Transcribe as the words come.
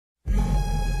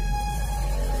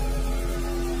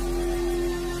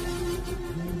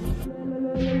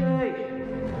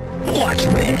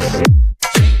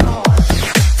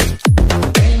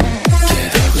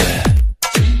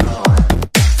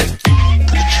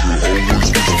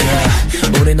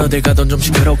어딜 가던 좀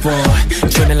시끄러워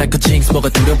Dreaming like a jinx 뭐가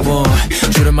두려워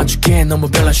줄을 맞추기엔 너무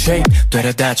별난 shape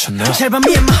되려다쳐 너 제발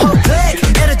me and my whole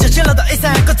clique 에너지 질러도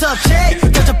이상할 것도 없지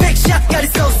더저 big shot got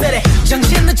it so steady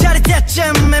정신은 차릴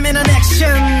때쯤 애매한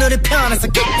액션 우리 편에서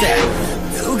그때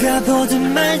누가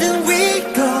보든 말든 we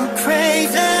go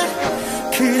crazy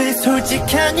그래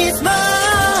솔직한 이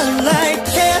smile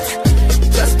like it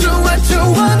Just do what you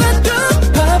wanna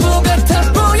do 바보 같아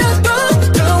보여도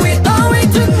Do it all way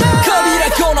tonight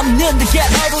겁이라고 없는데 get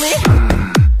ugly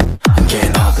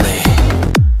Get ugly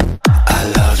I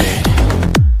love it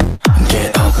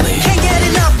Get ugly Can't get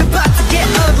enough about to get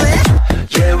ugly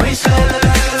Yeah we slay la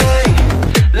la la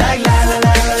Like la la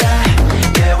la la la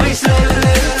Yeah we slay la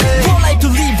la la Won't like to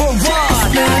leave or run It's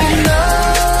not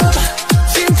enough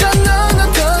진짜 넌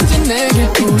어떤지 내게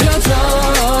보여줘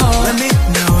Let me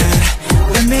know it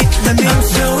Let me I'm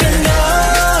so in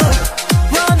love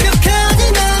완벽하지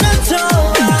않아도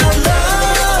I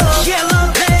love Yellow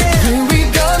hair Here we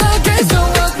gonna get so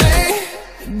ugly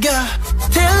Yeah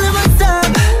Tell me what's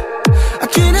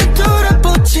up 그냥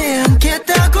돌아보지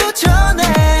않겠다고 전해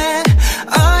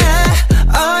Oh yeah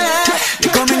Oh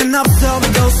yeah 고민은 없어 we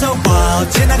go so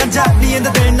wild 지나간 자리엔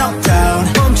다들 knocked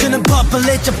down 멈추는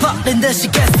법을 잊어버린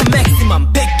듯이 get the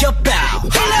maximum pick your bow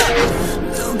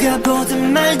누가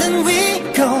보든 말든 we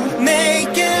gon'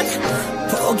 make it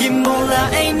보긴 몰라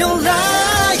ain't no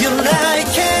lie you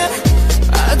like it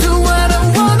I do what I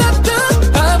wanna do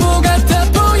바보 같아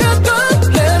보여도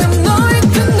let him know it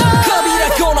tonight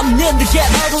겁이라고 없는데 get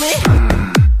ugly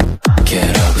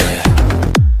Get ugly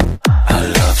I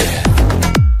love it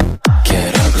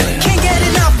Get ugly Can't get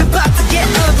enough about to get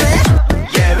ugly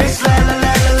Yeah it's la la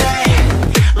la la la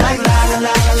Like la la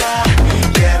la la la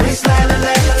Yeah it's la la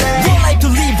la la la Don't like to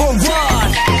leave or run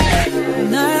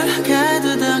널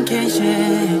가두던 계시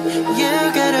You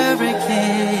got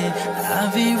everything I'll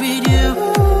be with you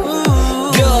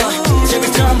Go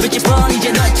재밌던 빛이 뻔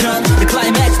이제 너처럼 The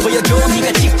climax 보여줘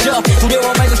네가 지금